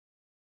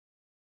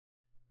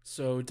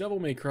So, Devil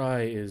May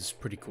Cry is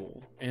pretty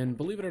cool, and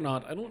believe it or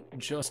not, I don't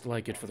just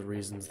like it for the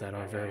reasons that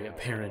are very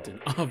apparent and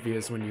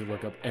obvious when you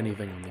look up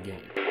anything on the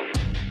game.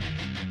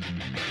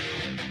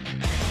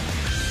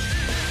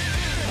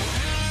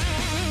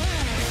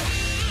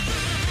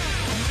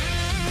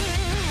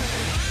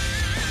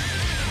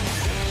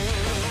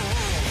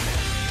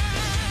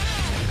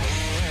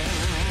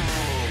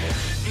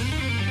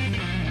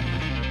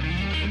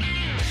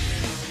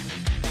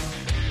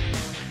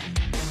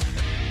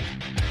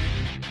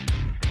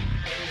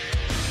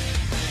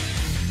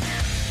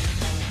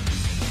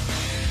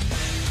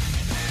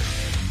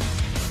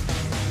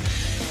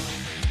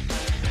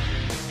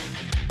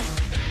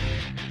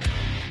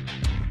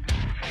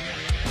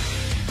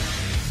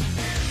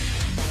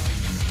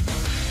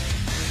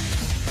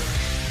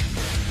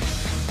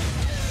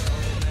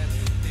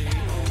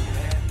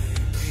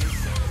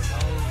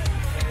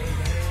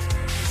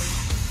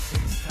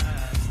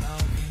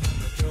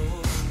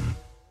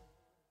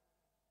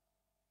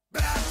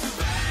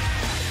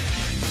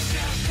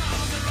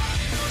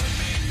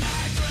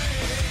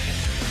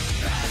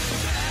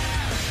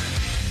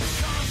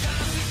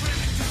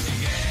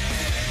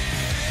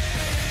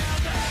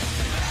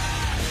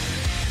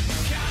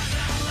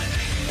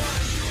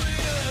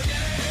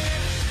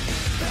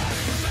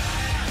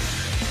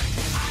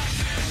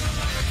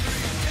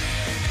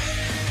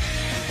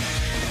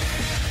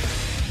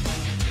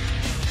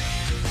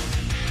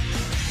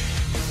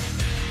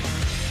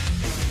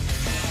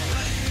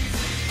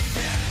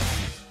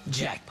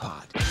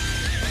 Jackpot. Come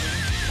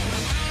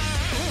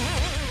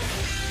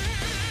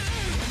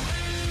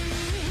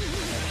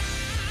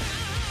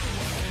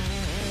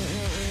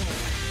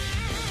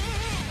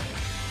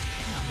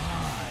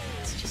on,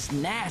 it's just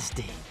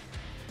nasty.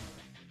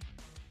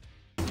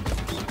 In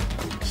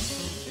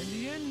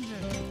the end,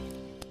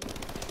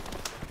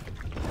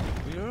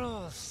 we're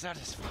all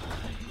satisfied.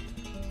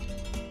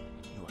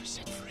 You are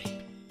set free.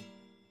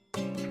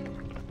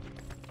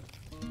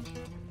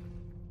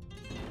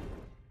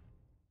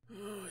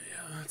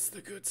 That's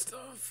the good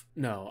stuff.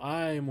 No,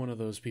 I'm one of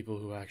those people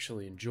who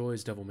actually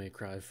enjoys Devil May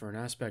Cry for an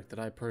aspect that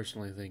I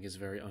personally think is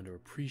very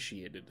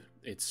underappreciated.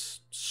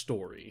 Its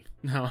story.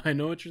 Now, I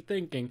know what you're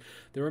thinking.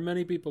 There are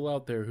many people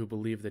out there who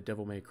believe that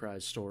Devil May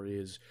Cry's story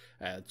is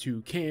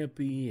too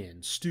campy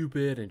and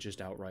stupid and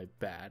just outright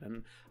bad,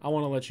 and I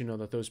want to let you know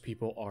that those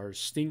people are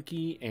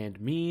stinky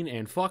and mean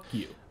and fuck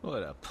you.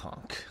 What a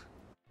punk.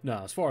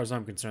 No, as far as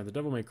I'm concerned, the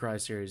Devil May Cry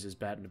series is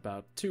batting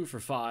about 2 for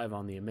 5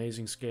 on the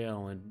amazing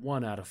scale and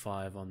 1 out of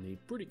 5 on the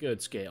pretty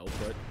good scale,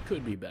 but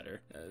could be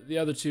better. The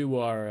other two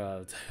are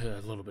a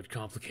little bit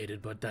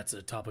complicated, but that's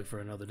a topic for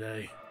another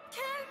day.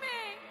 Kill me!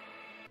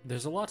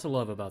 There's a lot to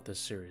love about this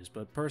series,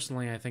 but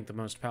personally I think the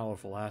most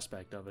powerful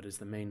aspect of it is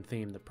the main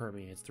theme that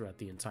permeates throughout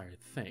the entire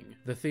thing.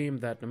 The theme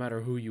that no matter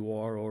who you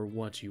are or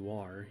what you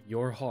are,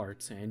 your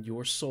heart and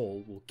your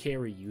soul will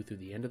carry you through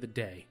the end of the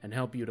day and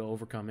help you to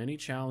overcome any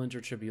challenge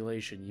or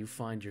tribulation you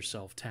find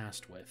yourself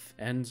tasked with.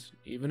 And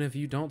even if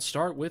you don't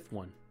start with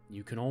one,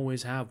 you can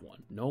always have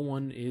one. No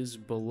one is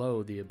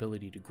below the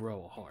ability to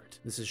grow a heart.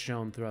 This is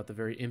shown throughout the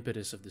very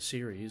impetus of the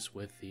series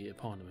with the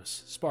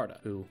eponymous Sparta,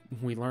 who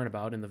we learn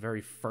about in the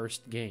very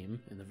first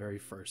game, in the very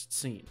first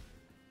scene.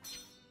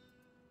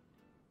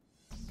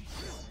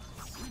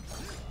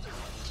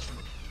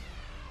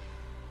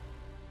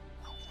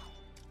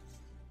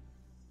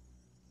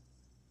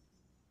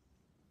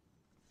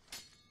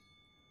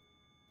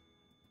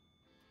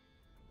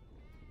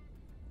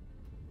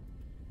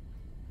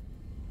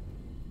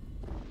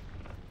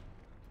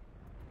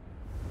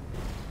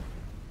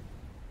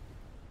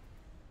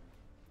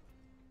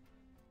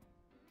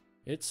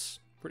 It's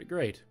pretty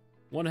great.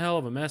 One hell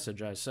of a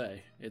message, I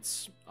say.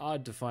 It's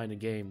odd to find a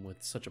game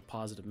with such a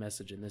positive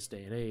message in this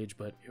day and age,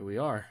 but here we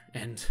are,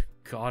 and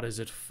God is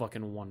it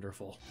fucking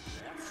wonderful.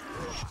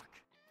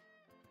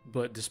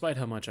 But despite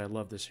how much I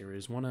love the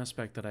series, one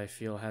aspect that I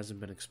feel hasn't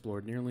been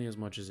explored nearly as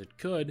much as it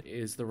could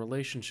is the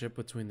relationship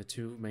between the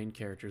two main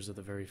characters of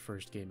the very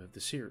first game of the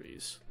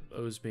series,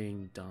 those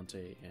being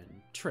Dante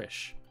and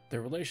Trish.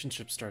 Their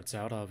relationship starts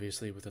out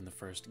obviously within the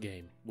first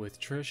game,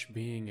 with Trish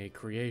being a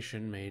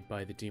creation made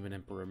by the Demon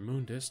Emperor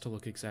Mundus to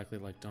look exactly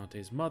like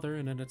Dante's mother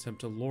in an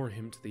attempt to lure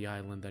him to the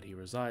island that he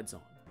resides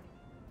on.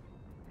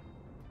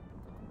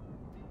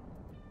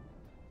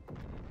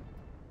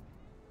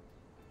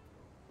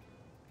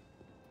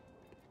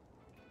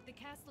 The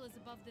castle is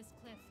above this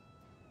cliff.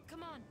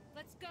 Come on,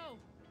 let's go!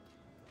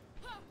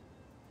 Huh!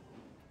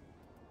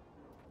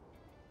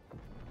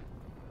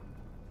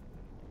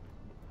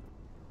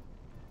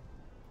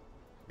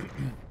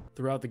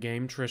 Throughout the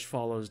game, Trish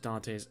follows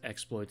Dante's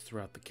exploits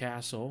throughout the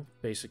castle,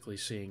 basically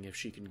seeing if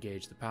she can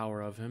gauge the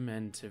power of him,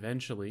 and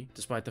eventually,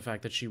 despite the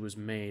fact that she was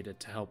made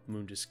to help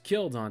Mundus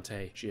kill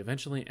Dante, she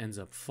eventually ends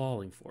up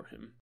falling for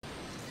him.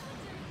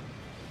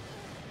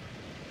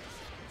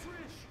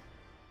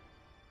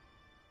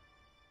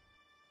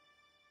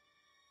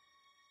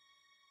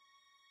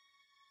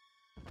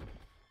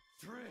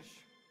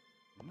 Trish!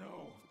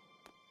 No!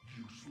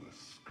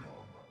 Useless scum.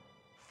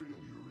 Failure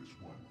is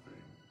one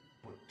thing,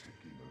 but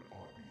taking an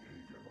odd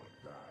behavior like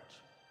that,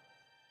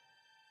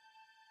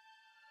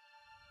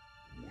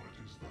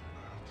 is the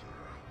matter?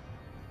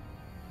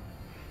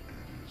 It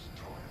is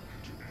time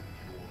to end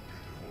your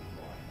pitiful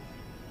life.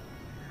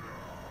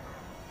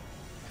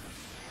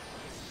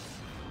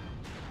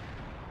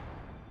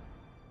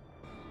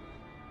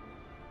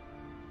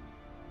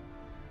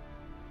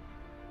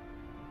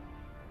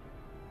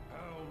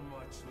 How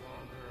much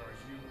longer are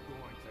you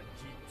going to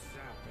keep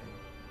zapping?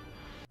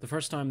 The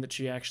first time that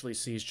she actually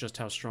sees just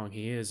how strong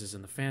he is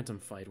in the Phantom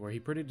fight, where he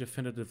pretty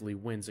definitively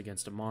wins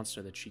against a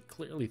monster that she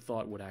clearly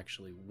thought would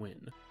actually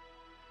win.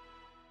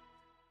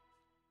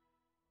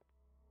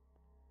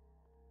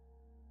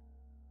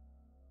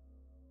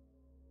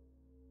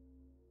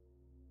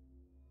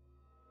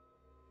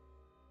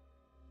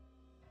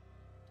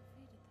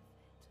 Defeated the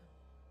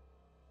Phantom.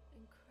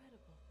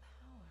 Incredible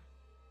power.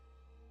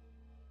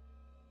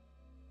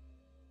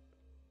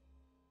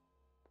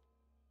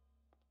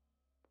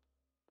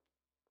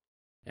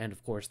 And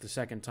of course, the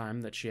second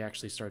time that she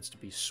actually starts to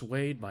be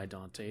swayed by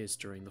Dante is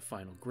during the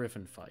final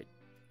Griffin fight,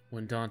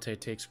 when Dante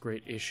takes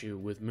great issue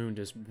with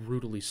Mundus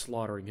brutally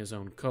slaughtering his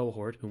own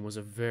cohort, whom was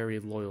a very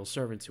loyal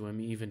servant to him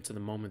even to the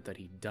moment that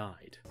he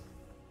died.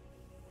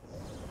 But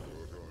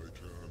I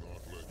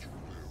cannot let you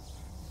live.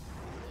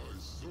 I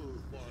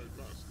serve my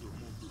master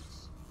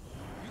Mundus.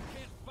 You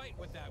can't fight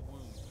with that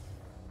wound.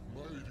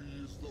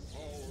 Mighty is the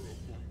power of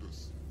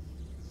Mundus.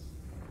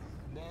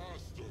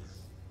 Master,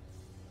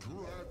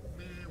 grant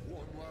me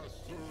one last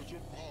surge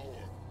of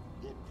power.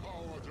 The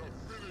power to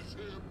finish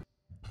him.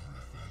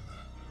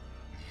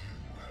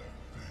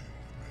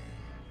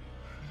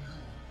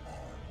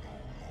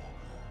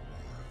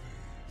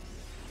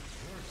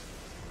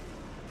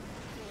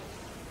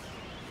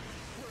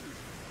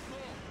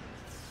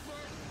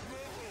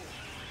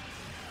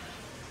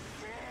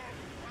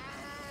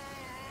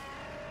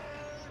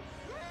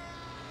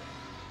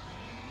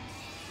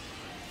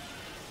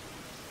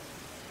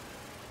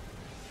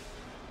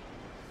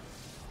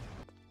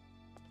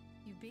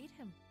 You beat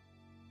him.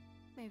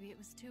 Maybe it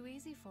was too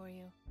easy for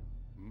you.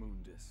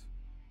 Mundus.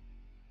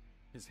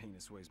 His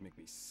heinous ways make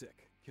me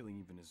sick, killing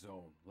even his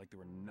own, like they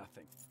were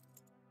nothing.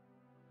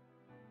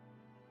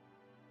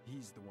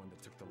 He's the one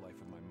that took the life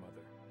of my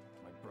mother,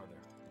 my brother,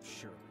 and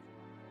Shirley.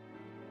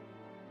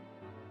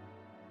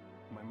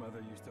 My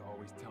mother used to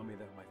always tell me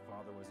that my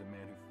father was a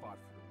man who fought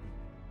for the weak.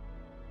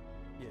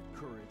 He had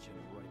courage and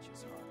a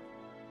righteous heart.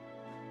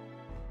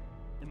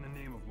 In the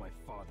name of my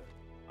father,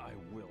 I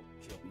will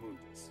kill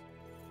Mundus.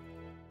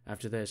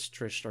 After this,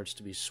 Trish starts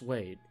to be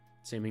swayed,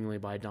 seemingly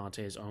by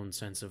Dante's own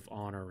sense of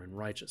honor and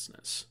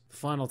righteousness. The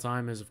final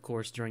time is, of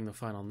course, during the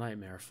final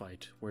nightmare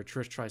fight, where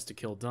Trish tries to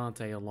kill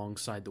Dante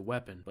alongside the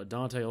weapon, but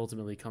Dante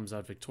ultimately comes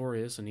out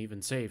victorious and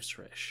even saves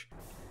Trish.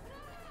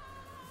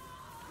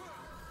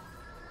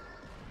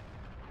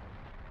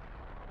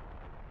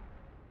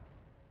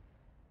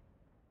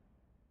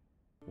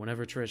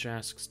 Whenever Trish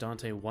asks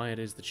Dante why it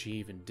is that she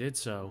even did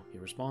so, he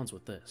responds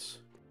with this.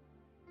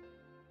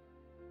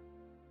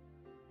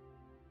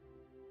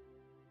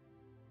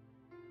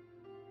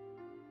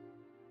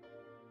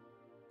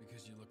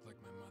 Because you look like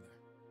my mother.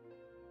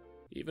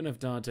 Even if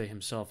Dante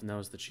himself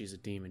knows that she's a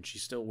demon, she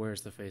still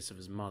wears the face of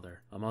his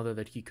mother, a mother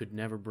that he could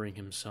never bring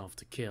himself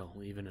to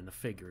kill, even in a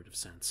figurative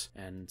sense,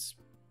 and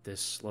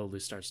this slowly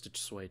starts to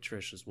sway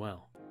Trish as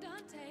well.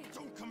 Dante!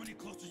 Don't come any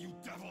closer, you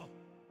devil!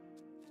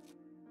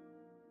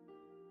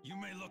 You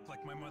may look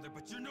like my mother,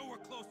 but you're nowhere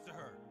close to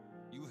her.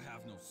 You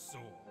have no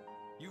soul.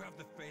 You have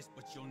the face,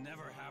 but you'll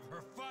never have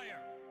her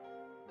fire!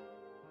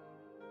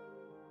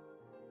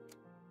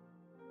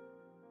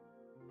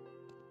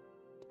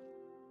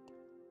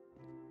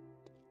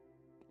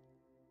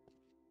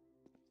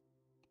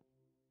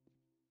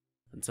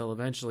 Until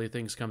eventually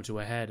things come to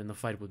a head in the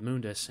fight with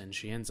Mundus, and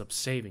she ends up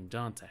saving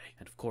Dante,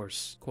 and of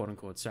course,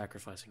 quote-unquote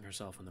sacrificing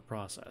herself in the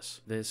process.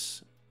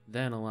 This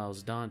then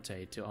allows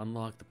Dante to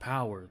unlock the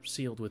power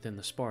sealed within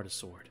the Sparta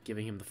sword,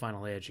 giving him the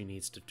final edge he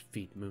needs to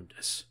defeat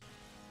Mundus.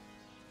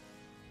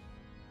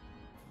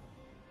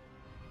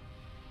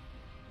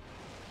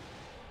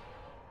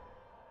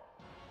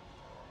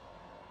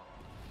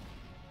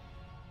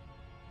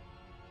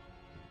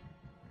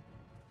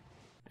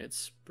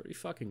 It's pretty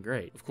fucking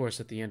great. Of course,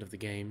 at the end of the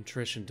game,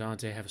 Trish and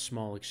Dante have a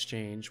small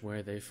exchange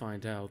where they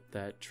find out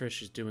that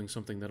Trish is doing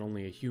something that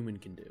only a human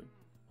can do.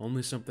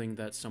 Only something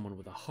that someone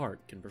with a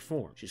heart can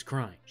perform. She's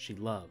crying, she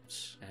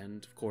loves,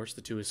 and of course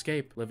the two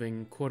escape,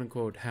 living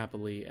quote-unquote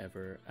happily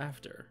ever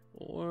after.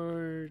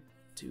 Or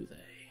do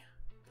they?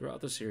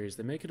 Throughout the series,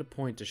 they make it a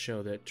point to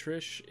show that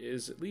Trish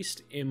is at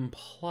least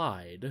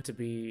implied to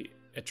be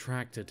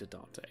attracted to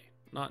Dante.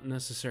 Not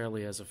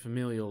necessarily as a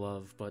familial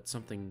love, but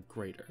something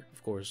greater.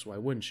 Of course, why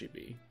wouldn't she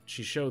be?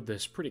 She showed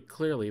this pretty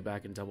clearly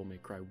back in Devil May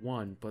Cry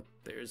 1, but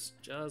there's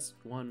just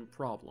one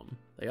problem.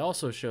 They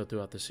also showed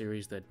throughout the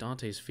series that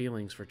Dante's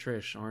feelings for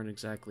Trish aren't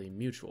exactly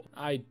mutual.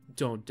 I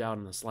don't doubt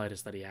in the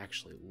slightest that he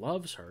actually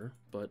loves her,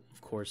 but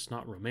of course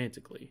not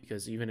romantically,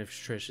 because even if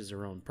Trish is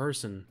her own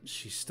person,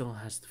 she still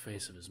has the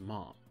face of his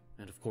mom.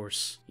 And of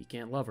course, he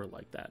can't love her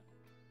like that.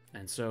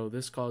 And so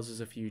this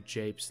causes a few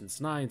japes and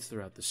snide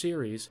throughout the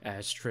series,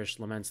 as Trish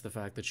laments the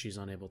fact that she's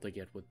unable to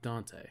get with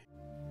Dante.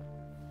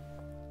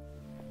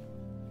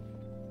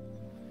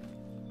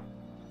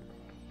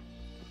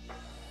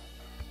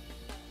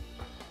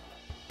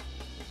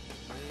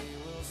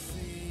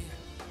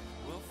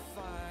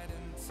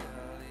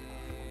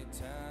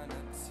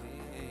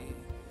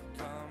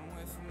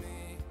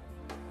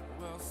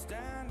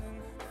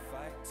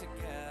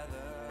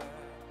 together.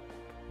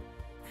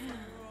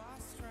 Through our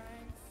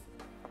strength,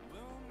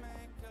 we'll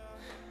make a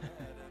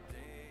better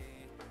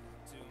day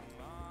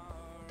tomorrow.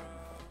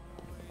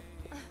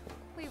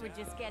 We were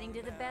just getting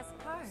to the best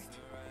part.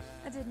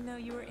 I didn't know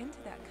you were into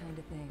that kind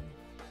of thing.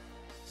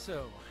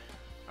 So,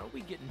 are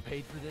we getting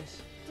paid for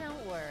this?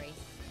 Don't worry.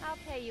 I'll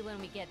pay you when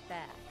we get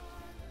back.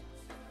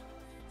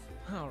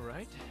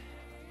 Alright.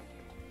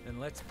 Then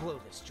let's blow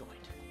this joint.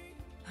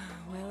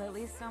 Well, at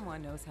least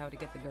someone knows how to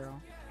get the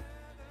girl.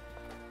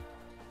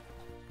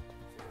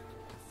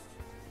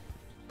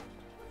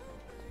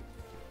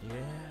 Yeah.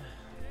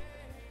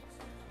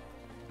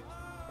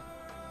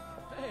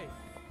 Hey!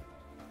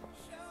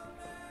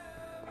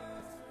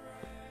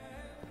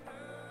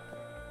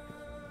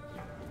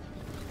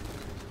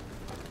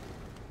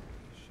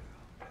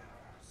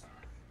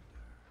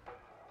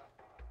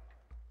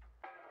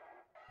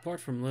 Apart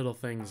from little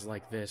things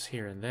like this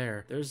here and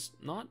there, there's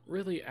not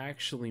really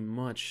actually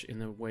much in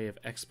the way of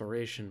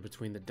exploration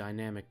between the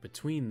dynamic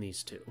between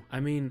these two. I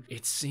mean,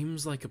 it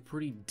seems like a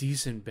pretty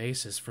decent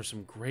basis for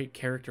some great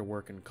character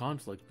work and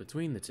conflict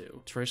between the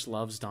two. Trish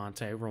loves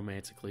Dante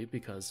romantically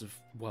because of,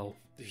 well,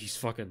 he's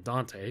fucking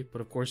Dante, but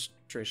of course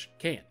Trish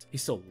can't. He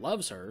still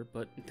loves her,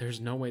 but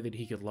there's no way that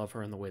he could love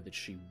her in the way that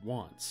she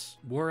wants.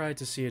 Were I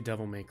to see a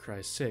Devil May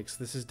Cry 6,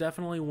 this is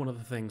definitely one of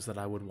the things that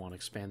I would want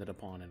expanded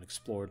upon and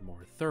explored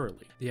more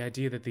thoroughly. The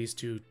idea that these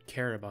two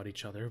care about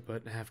each other,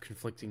 but have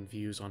conflicting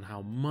views on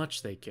how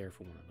much they care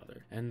for one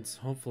another. And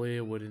hopefully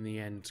it would in the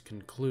end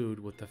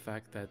conclude with the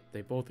fact that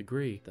they both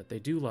agree that they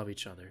do love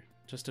each other,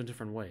 just in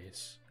different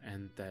ways,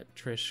 and that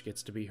Trish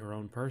gets to be her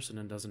own person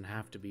and doesn't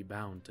have to be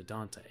bound to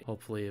Dante,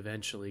 hopefully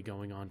eventually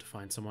going on to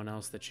find someone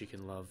else that she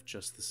can love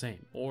just the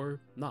same,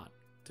 or not,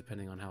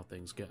 depending on how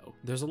things go.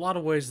 There's a lot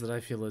of ways that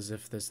I feel as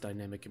if this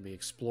dynamic can be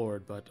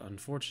explored, but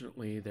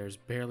unfortunately there's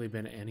barely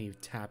been any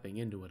tapping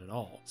into it at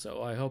all.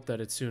 So I hope that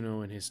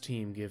Itsuno and his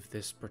team give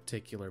this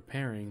particular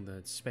pairing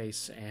the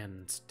space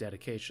and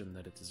dedication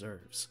that it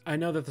deserves. I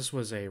know that this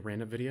was a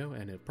random video,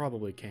 and it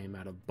probably came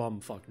out of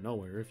bumfuck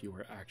nowhere if you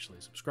were actually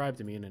subscribed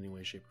to me in any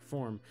way, shape, or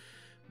form,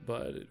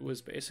 but it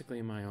was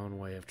basically my own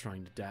way of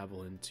trying to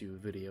dabble into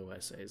video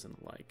essays and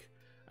the like.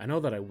 I know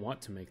that I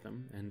want to make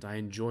them, and I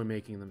enjoy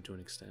making them to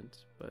an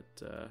extent,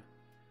 but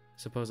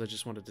suppose I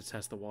just wanted to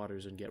test the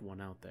waters and get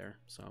one out there,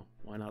 so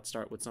why not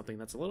start with something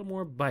that's a little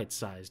more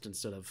bite-sized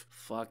instead of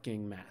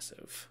fucking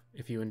massive.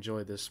 If you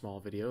enjoyed this small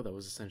video that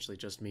was essentially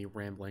just me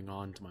rambling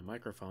on to my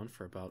microphone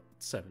for about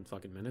 7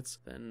 fucking minutes,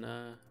 then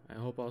I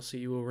hope I'll see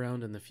you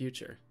around in the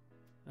future.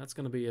 That's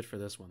gonna be it for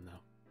this one,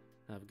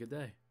 though. Have a good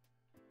day.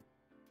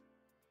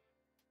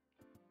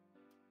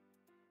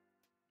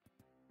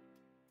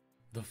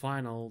 The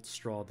final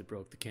straw that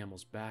broke the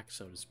camel's back,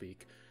 so to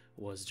speak,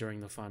 was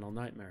during the final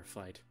Nightmare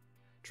fight.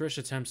 Trish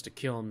attempts to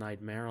kill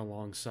Nightmare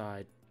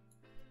alongside...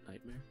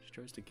 Nightmare? She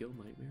tries to kill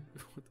Nightmare?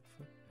 What the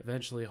fuck?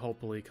 Eventually,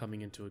 hopefully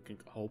coming into a...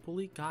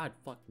 Hopefully? God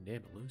fucking damn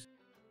it, Lucy.